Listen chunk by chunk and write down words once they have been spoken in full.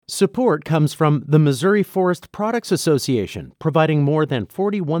Support comes from the Missouri Forest Products Association, providing more than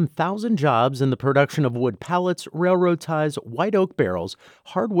 41,000 jobs in the production of wood pallets, railroad ties, white oak barrels,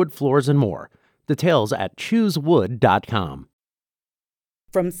 hardwood floors, and more. Details at choosewood.com.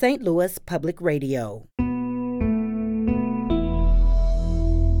 From St. Louis Public Radio.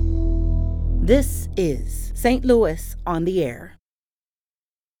 This is St. Louis on the Air.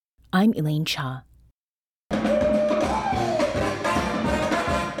 I'm Elaine Cha.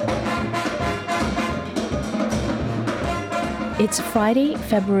 It's Friday,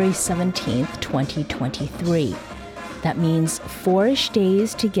 February 17th, 2023. That means 4-ish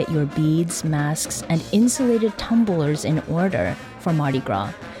days to get your beads, masks, and insulated tumblers in order for Mardi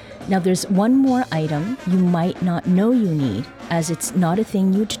Gras. Now there's one more item you might not know you need, as it's not a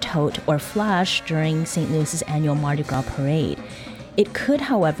thing you'd tote or flash during St. Louis's annual Mardi Gras parade. It could,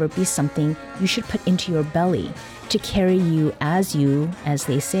 however, be something you should put into your belly to carry you, as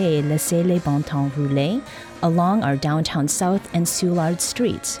they say, laissez les bon temps rouler, along our downtown South and Soulard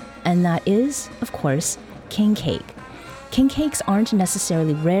streets. And that is, of course, king cake. King cakes aren't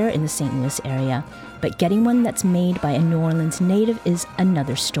necessarily rare in the St. Louis area, but getting one that's made by a New Orleans native is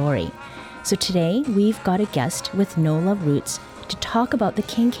another story. So today, we've got a guest with Nola roots to talk about the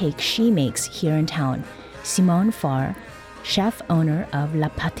king cake she makes here in town. Simone Farr, chef owner of La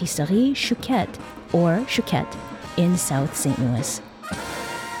Pâtisserie Chouquette, or Chouquette, in South St. Louis.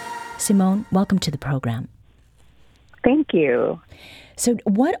 Simone, welcome to the program. Thank you. So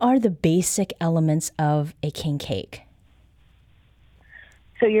what are the basic elements of a king cake?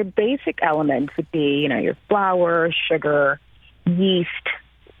 So your basic elements would be, your flour, sugar, yeast,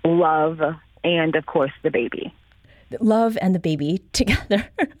 love, and of course the baby. Love and the baby together.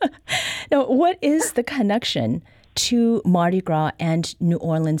 Now, what is the connection to Mardi Gras and New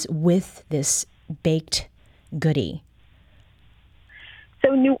Orleans with this baked goodie?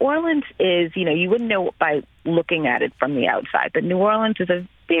 So New Orleans is, you wouldn't know by looking at it from the outside, but New Orleans is a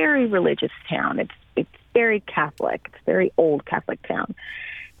very religious town. It's very Catholic. It's a very old Catholic town.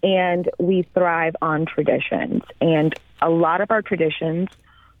 And we thrive on traditions. And a lot of our traditions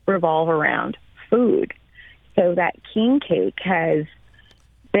revolve around food. So that king cake has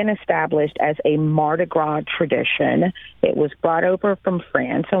been established as a Mardi Gras tradition. It was brought over from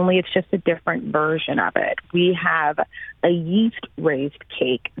France, only it's just a different version of it. We have a yeast-raised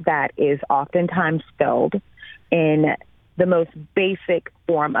cake that is oftentimes filled in the most basic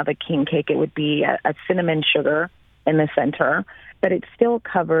form of a king cake. It would be a cinnamon sugar in the center, but it's still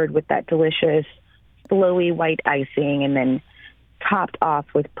covered with that delicious, flowy white icing, and then topped off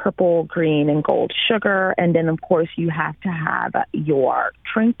with purple, green, and gold sugar. And then, of course, you have to have your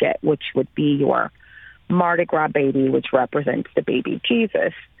trinket, which would be your Mardi Gras baby, which represents the baby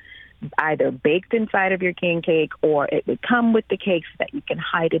Jesus, either baked inside of your king cake, or it would come with the cake so that you can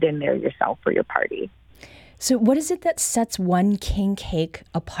hide it in there yourself for your party. So what is it that sets one king cake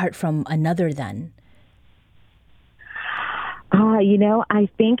apart from another then? I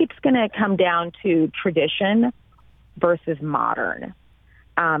think it's going to come down to tradition versus modern.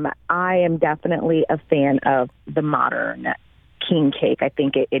 I am definitely a fan of the modern king cake. I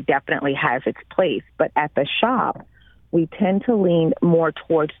think it definitely has its place. But at the shop, we tend to lean more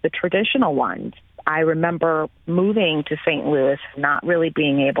towards the traditional ones. I remember moving to St. Louis, not really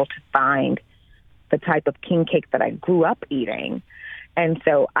being able to find the type of king cake that I grew up eating. And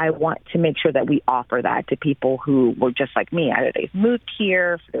so I want to make sure that we offer that to people who were just like me. Either they've moved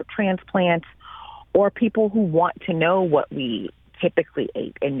here for their transplants, or people who want to know what we typically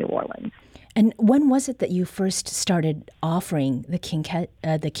ate in New Orleans. And when was it that you first started offering the king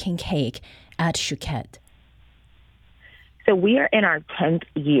cake at Chouquette? So we are in our 10th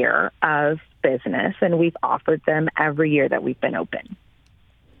year of business, and we've offered them every year that we've been open.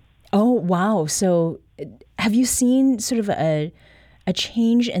 Oh, wow. So have you seen sort of a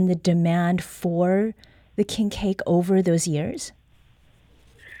change in the demand for the king cake over those years?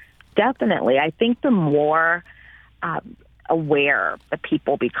 Definitely. I think the more aware the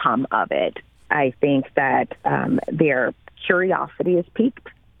people become of it, I think that their curiosity is piqued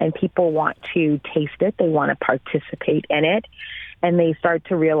and people want to taste it. They want to participate in it. And they start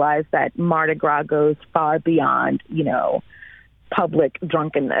to realize that Mardi Gras goes far beyond, public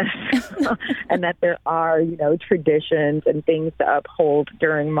drunkenness and that there are, traditions and things to uphold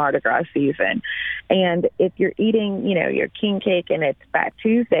during Mardi Gras season. And if you're eating, your king cake and it's Fat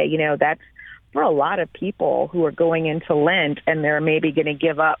Tuesday, that's for a lot of people who are going into Lent and they're maybe going to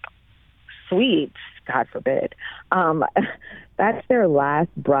give up sweets, God forbid. That's their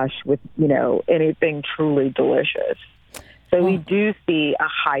last brush with, anything truly delicious. So we do see a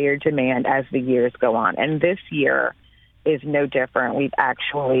higher demand as the years go on. And this year, is no different. We've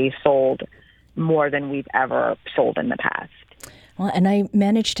actually sold more than we've ever sold in the past. Well, and I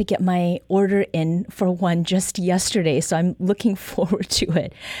managed to get my order in for one just yesterday, so I'm looking forward to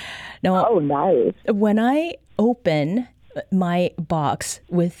it. Now, Oh, nice. when I open my box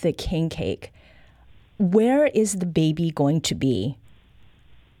with the king cake, where is the baby going to be?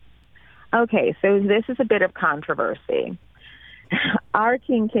 Okay, so this is a bit of controversy. Our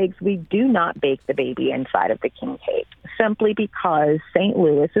king cakes, we do not bake the baby inside of the king cake, simply because St.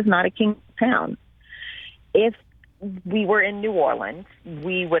 Louis is not a king town. If we were in New Orleans,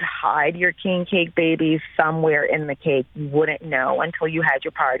 we would hide your king cake baby somewhere in the cake. You wouldn't know until you had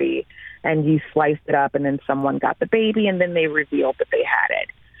your party and you sliced it up and then someone got the baby and then they revealed that they had it.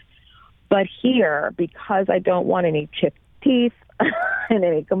 But here, because I don't want any chipped teeth and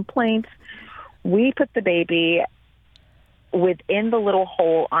any complaints, we put the baby within the little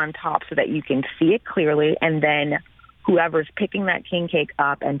hole on top so that you can see it clearly, and then whoever's picking that king cake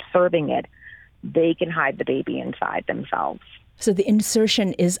up and serving it, they can hide the baby inside themselves. So the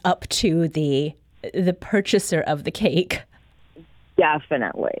insertion is up to the purchaser of the cake.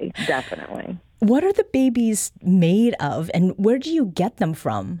 Definitely. What are the babies made of, and where do you get them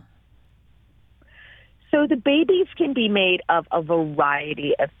from? So the babies can be made of a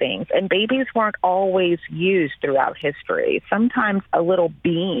variety of things, and babies weren't always used throughout history. Sometimes a little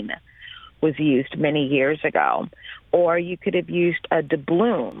bean was used many years ago, or you could have used a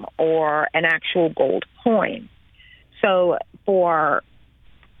doubloon or an actual gold coin. So for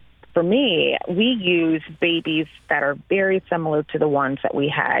me, we use babies that are very similar to the ones that we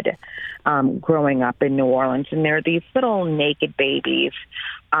had growing up in New Orleans, and they're these little naked babies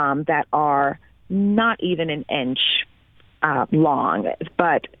that are not even an inch long,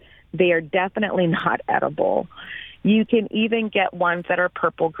 but they are definitely not edible. You can even get ones that are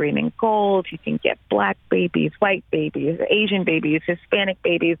purple, green, and gold. You can get black babies, white babies, Asian babies, Hispanic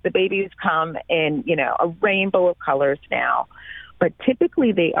babies. The babies come in, a rainbow of colors now. But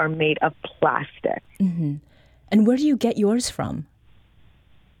typically they are made of plastic. Mm-hmm. And where do you get yours from?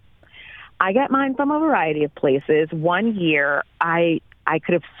 I get mine from a variety of places. One year, I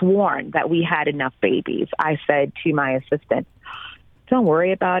could have sworn that we had enough babies. I said to my assistant, don't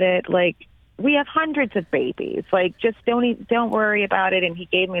worry about it. We have hundreds of babies. Just don't worry about it. And he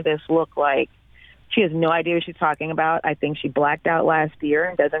gave me this look like she has no idea what she's talking about. I think she blacked out last year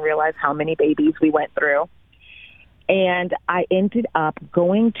and doesn't realize how many babies we went through. And I ended up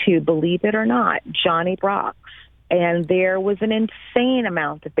going to, believe it or not, Johnny Brock's. And there was an insane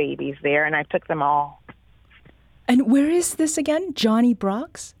amount of babies there, and I took them all. And where is this again? Johnny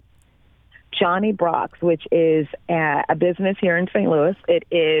Brock's? Johnny Brock's, which is a business here in St. Louis. It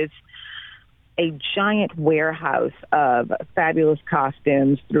is a giant warehouse of fabulous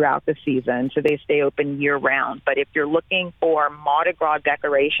costumes throughout the season, so they stay open year-round. But if you're looking for Mardi Gras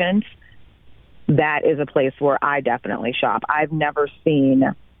decorations, that is a place where I definitely shop. I've never seen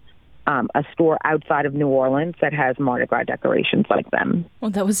a store outside of New Orleans that has Mardi Gras decorations like them. Well,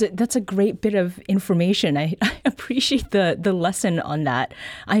 that's a great bit of information. I appreciate the lesson on that.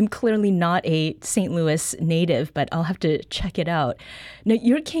 I'm clearly not a St. Louis native, but I'll have to check it out. Now,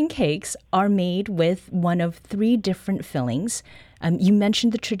 your king cakes are made with one of 3 different fillings. You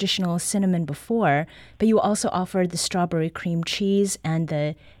mentioned the traditional cinnamon before, but you also offer the strawberry cream cheese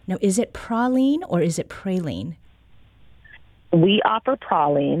and now is it praline or is it praline? We offer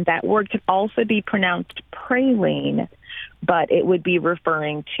praline. That word could also be pronounced praline, but it would be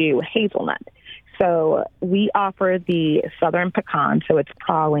referring to hazelnut. So we offer the southern pecan, so it's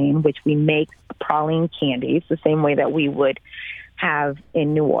praline, which we make praline candies the same way that we would have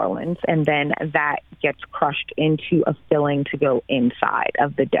in New Orleans, and then that gets crushed into a filling to go inside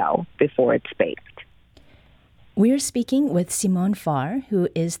of the dough before it's baked. We're speaking with Simone Farr, who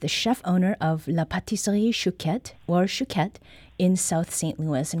is the chef owner of La Pâtisserie Chouquette, or Chouquette, in South St.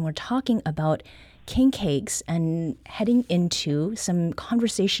 Louis, and we're talking about king cakes and heading into some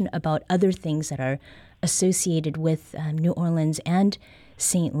conversation about other things that are associated with New Orleans and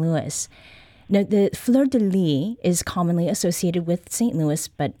St. Louis. Now, the fleur-de-lis is commonly associated with St. Louis,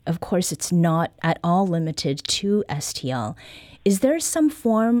 but of course it's not at all limited to STL. Is there some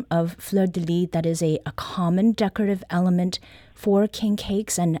form of fleur-de-lis that is a common decorative element for king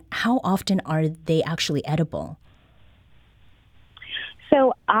cakes, and how often are they actually edible?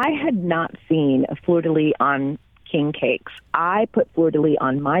 So I had not seen a fleur-de-lis on king cakes. I put fleur-de-lis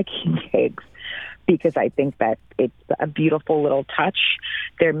on my king cakes because I think that it's a beautiful little touch.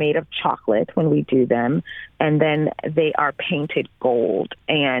 They're made of chocolate when we do them, and then they are painted gold.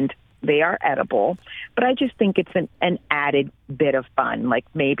 And They are edible, but I just think it's an added bit of fun. Like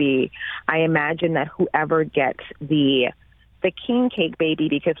maybe I imagine that whoever gets the king cake baby,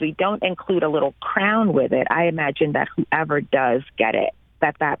 because we don't include a little crown with it, I imagine that whoever does get it,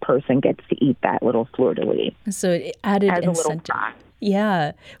 that person gets to eat that little fleur-de-lis. So it added as incentive. A little prize.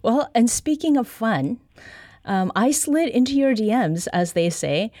 Yeah. Well, and speaking of fun, I slid into your DMs, as they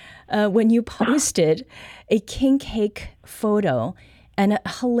say, when you posted a king cake photo and a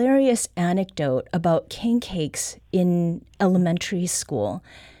hilarious anecdote about king cakes in elementary school.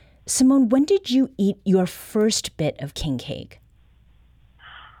 Simone, when did you eat your first bit of king cake?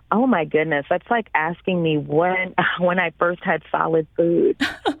 Oh my goodness, that's like asking me when I first had solid food.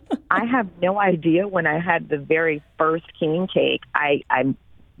 I have no idea when I had the very first king cake. I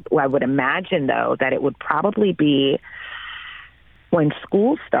would imagine though that it would probably be when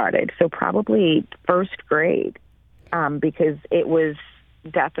school started, so probably first grade, because it was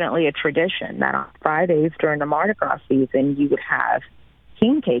definitely a tradition that on Fridays during the Mardi Gras season you would have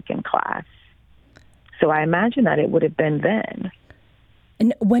king cake in class. So I imagine that it would have been then.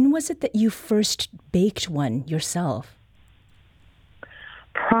 And when was it that you first baked one yourself?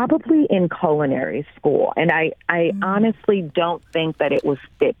 Probably in culinary school. And I honestly don't think that it was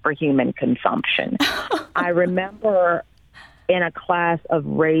fit for human consumption. I remember in a class of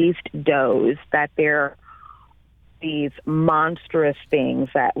raised doughs that there these monstrous things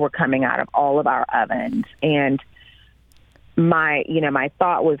that were coming out of all of our ovens. And my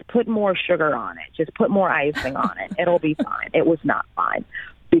thought was put more sugar on it. Just put more icing on it. It'll be fine. It was not fine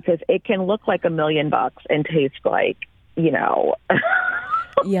because it can look like $1 million and taste like,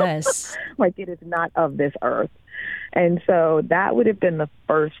 yes, like it is not of this earth. And so that would have been the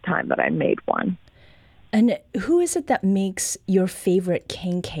first time that I made one. And who is it that makes your favorite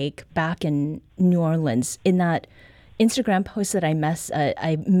king cake back in New Orleans? In that Instagram post that I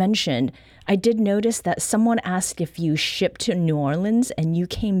mentioned, I did notice that someone asked if you shipped to New Orleans, and you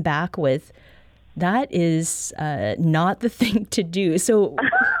came back with, that is not the thing to do. So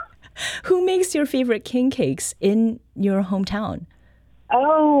who makes your favorite king cakes in your hometown?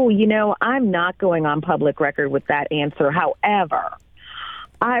 Oh, I'm not going on public record with that answer. However,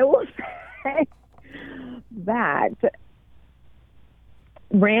 I will say that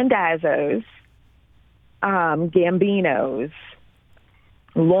Randazzo's, Gambino's,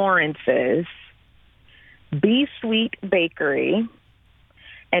 Lawrence's, Be Sweet Bakery,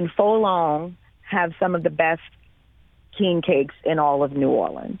 and Folong have some of the best king cakes in all of New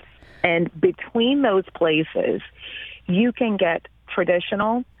Orleans. And between those places, you can get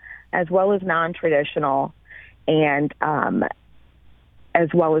traditional as well as non-traditional and as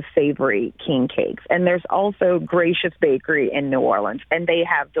well as savory king cakes. And there's also Gracious Bakery in New Orleans, and they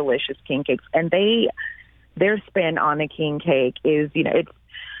have delicious king cakes. And their spin on the king cake is,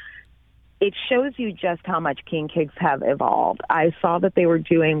 it shows you just how much king cakes have evolved. I saw that they were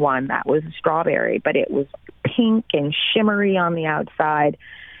doing one that was strawberry, but it was pink and shimmery on the outside,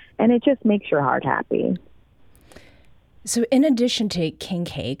 and it just makes your heart happy. So in addition to king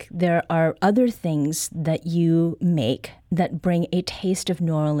cake, there are other things that you make that bring a taste of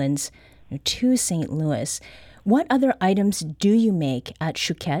New Orleans to St. Louis. What other items do you make at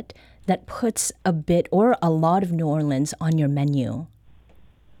Chouquette that puts a bit or a lot of New Orleans on your menu?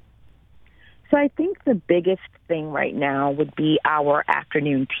 So I think the biggest thing right now would be our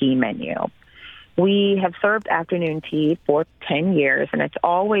afternoon tea menu. We have served afternoon tea for 10 years, and it's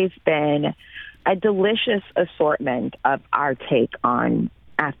always been a delicious assortment of our take on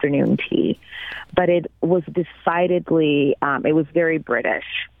afternoon tea. But it was decidedly, it was very British.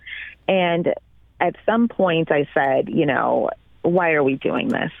 And at some point I said, why are we doing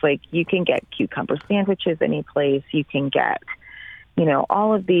this? Like, you can get cucumber sandwiches any place. You can get,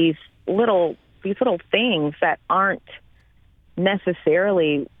 all of these little things that aren't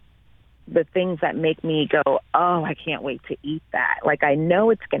necessarily the things that make me go, oh, I can't wait to eat that. Like, I know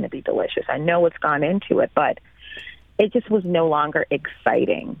it's going to be delicious. I know what's gone into it, but it just was no longer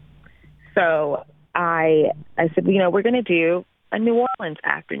exciting. So I said, we're going to do a New Orleans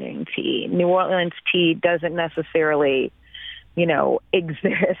afternoon tea. New Orleans tea doesn't necessarily,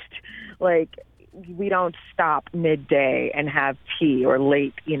 exist. Like, we don't stop midday and have tea, or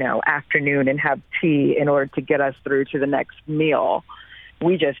late, afternoon and have tea in order to get us through to the next meal.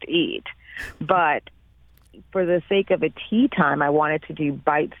 We just eat. But for the sake of a tea time, I wanted to do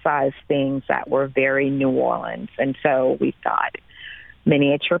bite-sized things that were very New Orleans. And so we've got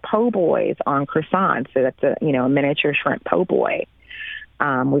miniature po' boys on croissants. So that's a miniature shrimp po' boy.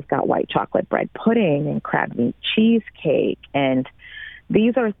 We've got white chocolate bread pudding and crab meat cheesecake. And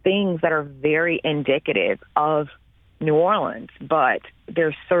these are things that are very indicative of New Orleans, but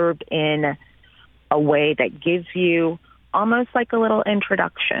they're served in a way that gives you almost like a little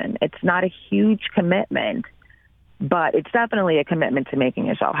introduction. It's not a huge commitment, but it's definitely a commitment to making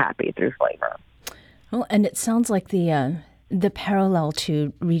yourself happy through flavor. Well, and it sounds like the parallel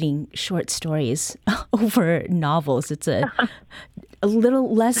to reading short stories over novels. It's a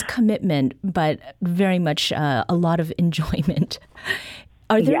little less commitment, but very much a lot of enjoyment.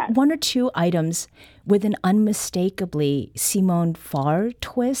 Are there one or two items with an unmistakably Simone Farr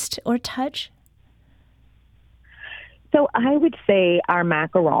twist or touch? So I would say our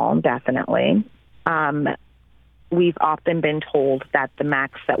macaron, definitely. We've often been told that the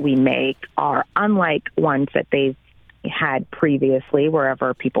macs that we make are unlike ones that they've had previously,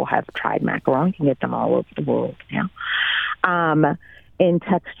 wherever people have tried macaron. You can get them all over the world now. In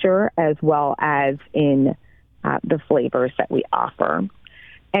texture as well as in the flavors that we offer.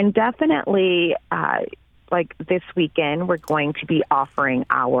 And definitely, like this weekend, we're going to be offering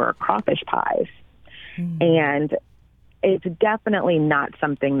our crawfish pies. And it's definitely not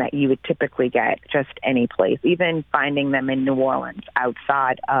something that you would typically get just any place. Even finding them in New Orleans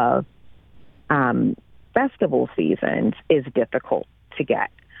outside of festival seasons is difficult to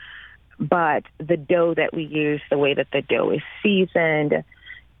get. But the dough that we use, the way that the dough is seasoned,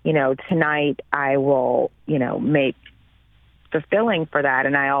 tonight I will, make the filling for that.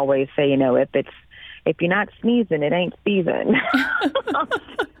 And I always say, if you're not sneezing, it ain't seasoned.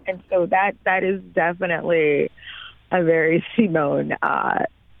 And so that is definitely a very Simone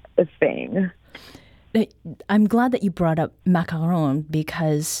thing. I'm glad that you brought up macaron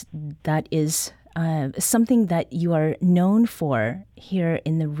because that is something that you are known for here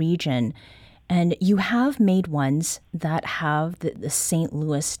in the region. And you have made ones that have the St.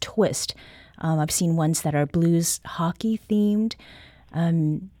 Louis twist. I've seen ones that are blues hockey themed,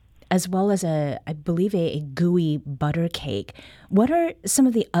 as well as I believe a gooey butter cake. What are some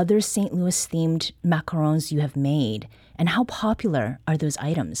of the other St. Louis themed macarons you have made, and how popular are those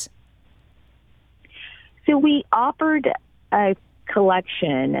items? So we offered a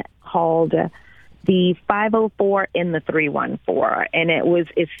collection called the 504 in the 314, and it was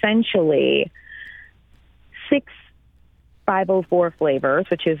essentially 6 504 flavors,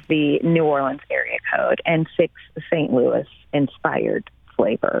 which is the New Orleans area code, and 6 St. Louis inspired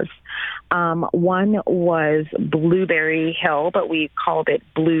flavors. One was Blueberry Hill, but we called it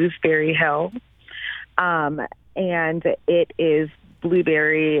Bluesberry Hill. And it is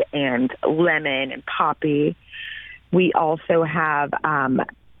blueberry and lemon and poppy. We also have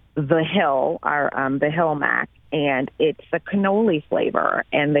the Hill, the Hill Mac, and it's a cannoli flavor,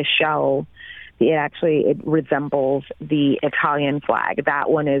 and the shell, it resembles the Italian flag.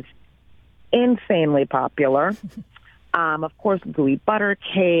 That one is insanely popular. Of course, gooey butter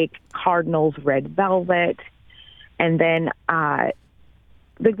cake, Cardinals red velvet, and then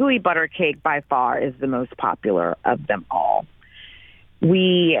the gooey butter cake by far is the most popular of them all.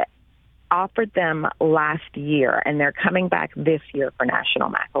 We offered them last year, and they're coming back this year for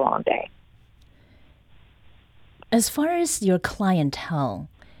National Macaron Day. As far as your clientele,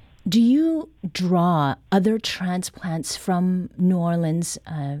 do you draw other transplants from New Orleans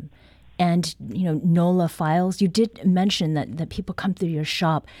and, NOLA files? You did mention that people come through your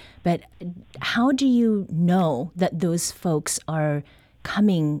shop, but how do you know that those folks are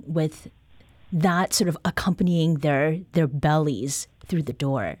coming with that sort of accompanying their bellies through the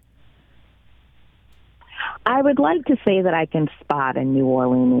door? I would like to say that I can spot a New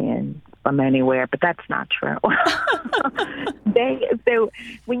Orleanian from anywhere, but that's not true. So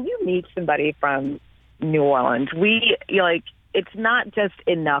when you meet somebody from New Orleans, it's not just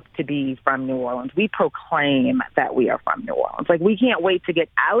enough to be from New Orleans. We proclaim that we are from New Orleans. Like, we can't wait to get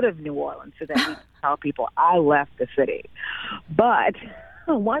out of New Orleans so that we can tell people I left the city. But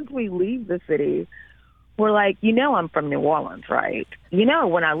once we leave the city, we're like, I'm from New Orleans, right?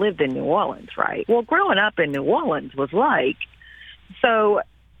 When I lived in New Orleans, right? Well, growing up in New Orleans was like, so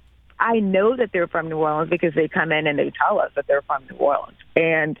I know that they're from New Orleans because they come in and they tell us that they're from New Orleans.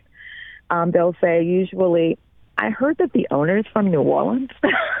 And they'll say usually, I heard that the owner's from New Orleans.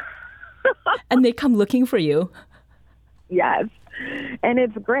 And they come looking for you. Yes. And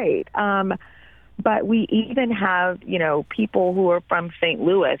it's great. But we even have, people who are from St.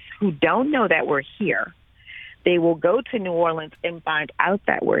 Louis who don't know that we're here. They will go to New Orleans and find out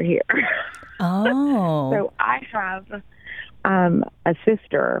that we're here. Oh. So I have a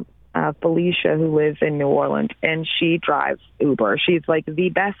sister, Felicia, who lives in New Orleans, and she drives Uber. She's like the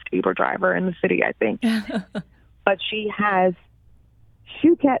best Uber driver in the city, I think. But she has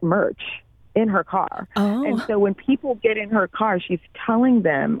Chouquette merch in her car. Oh. And so when people get in her car, she's telling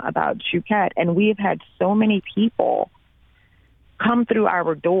them about Chouquette. And we've had so many people come through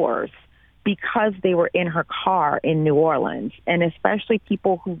our doors because they were in her car in New Orleans, and especially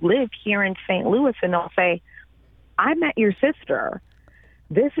people who live here in St. Louis, and they'll say, I met your sister.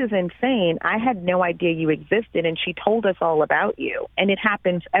 This is insane. I had no idea you existed, and she told us all about you. And it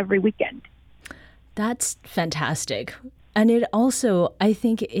happens every weekend. That's fantastic. And it also, I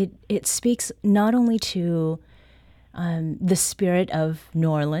think it speaks not only to the spirit of New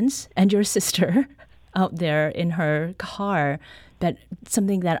Orleans and your sister out there in her car, but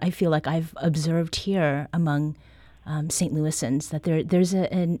something that I feel like I've observed here among St. Louisans, that there's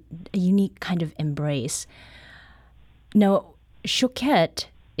a unique kind of embrace. Now, Chouquette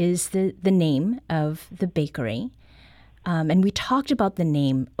is the name of the bakery, and we talked about the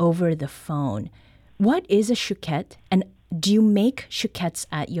name over the phone. What is a Chouquette, and do you make Chouquettes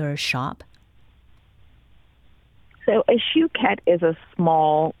at your shop? So a Chouquette is a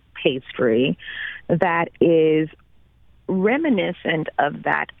small pastry that is reminiscent of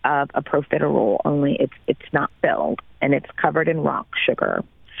that of a profiterole, only it's not filled, and it's covered in rock sugar.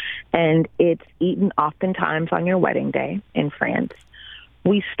 And it's eaten oftentimes on your wedding day in France.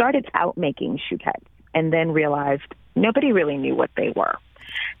 We started out making Chouquettes and then realized nobody really knew what they were.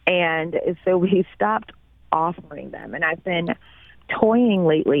 And so we stopped offering them. And I've been toying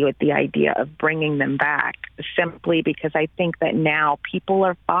lately with the idea of bringing them back, simply because I think that now people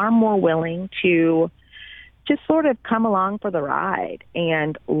are far more willing to just sort of come along for the ride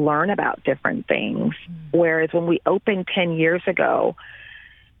and learn about different things. Whereas when we opened 10 years ago,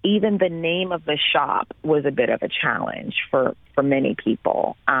 even the name of the shop was a bit of a challenge for many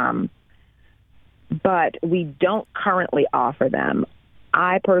people. But we don't currently offer them.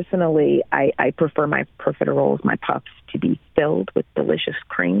 I personally, I prefer my profiteroles, my puffs, to be filled with delicious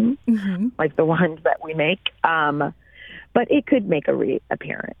cream, like the ones that we make. But it could make a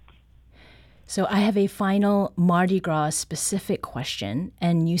reappearance. So I have a final Mardi Gras specific question,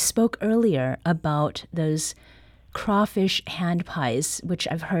 and you spoke earlier about those crawfish hand pies, which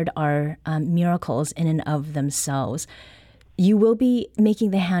I've heard are miracles in and of themselves. You will be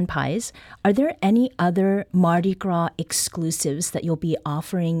making the hand pies. Are there any other Mardi Gras exclusives that you'll be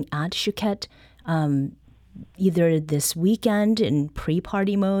offering at Chouquette, either this weekend in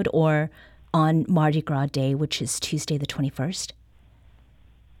pre-party mode or on Mardi Gras Day, which is Tuesday the 21st?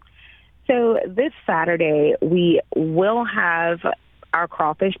 So this Saturday, we will have our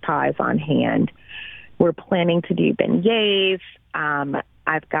crawfish pies on hand. We're planning to do beignets.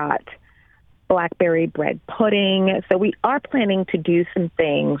 I've got blackberry bread pudding. So we are planning to do some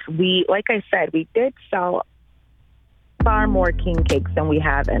things. Like I said, we did sell far more king cakes than we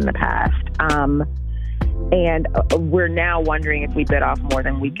have in the past. And we're now wondering if we bit off more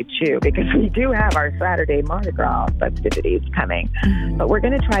than we could chew, because we do have our Saturday Mardi Gras festivities coming. But we're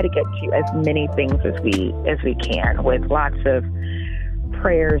going to try to get to as many things as we can, with lots of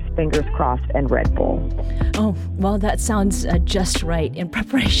prayers, fingers crossed, and Red Bull. Oh, well, that sounds just right in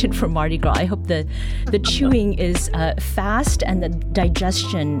preparation for Mardi Gras. I hope the chewing is fast and the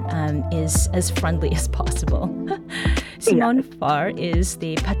digestion is as friendly as possible. Simone Farr is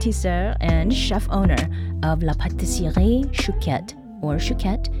the pâtisseur and chef owner of La Pâtisserie Chouquette, or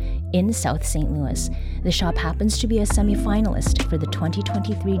Chouquette, in South St. Louis. The shop happens to be a semi-finalist for the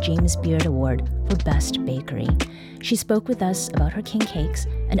 2023 James Beard Award for Best Bakery. She spoke with us about her king cakes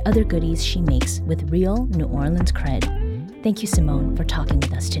and other goodies she makes with real New Orleans cred. Thank you, Simone, for talking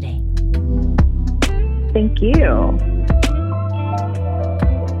with us today. Thank you.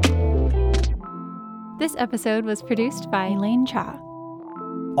 This episode was produced by Elaine Cha.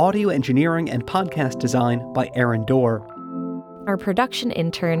 Audio engineering and podcast design by Aaron Dorr. Our production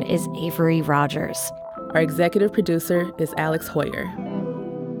intern is Avery Rogers. Our executive producer is Alex Hoyer.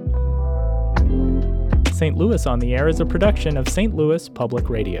 St. Louis on the Air is a production of St. Louis Public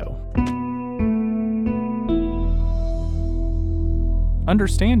Radio.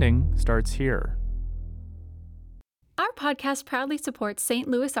 Understanding starts here. Our podcast proudly supports St.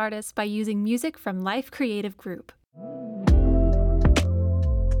 Louis artists by using music from Life Creative Group.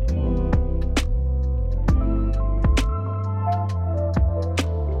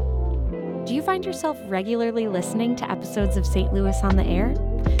 Do you find yourself regularly listening to episodes of St. Louis on the Air?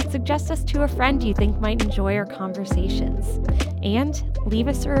 Suggest us to a friend you think might enjoy our conversations. And leave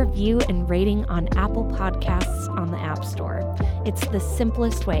us a review and rating on Apple Podcasts on the App Store. It's the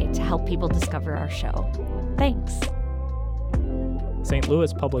simplest way to help people discover our show. Thanks. St.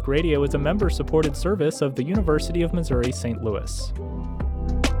 Louis Public Radio is a member-supported service of the University of Missouri St. Louis.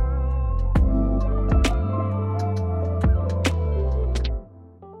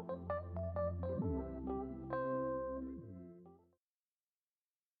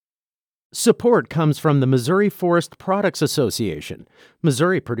 Support comes from the Missouri Forest Products Association.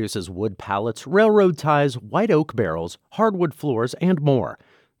 Missouri produces wood pallets, railroad ties, white oak barrels, hardwood floors, and more.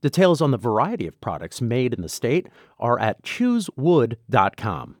 Details on the variety of products made in the state are at choosewood.com.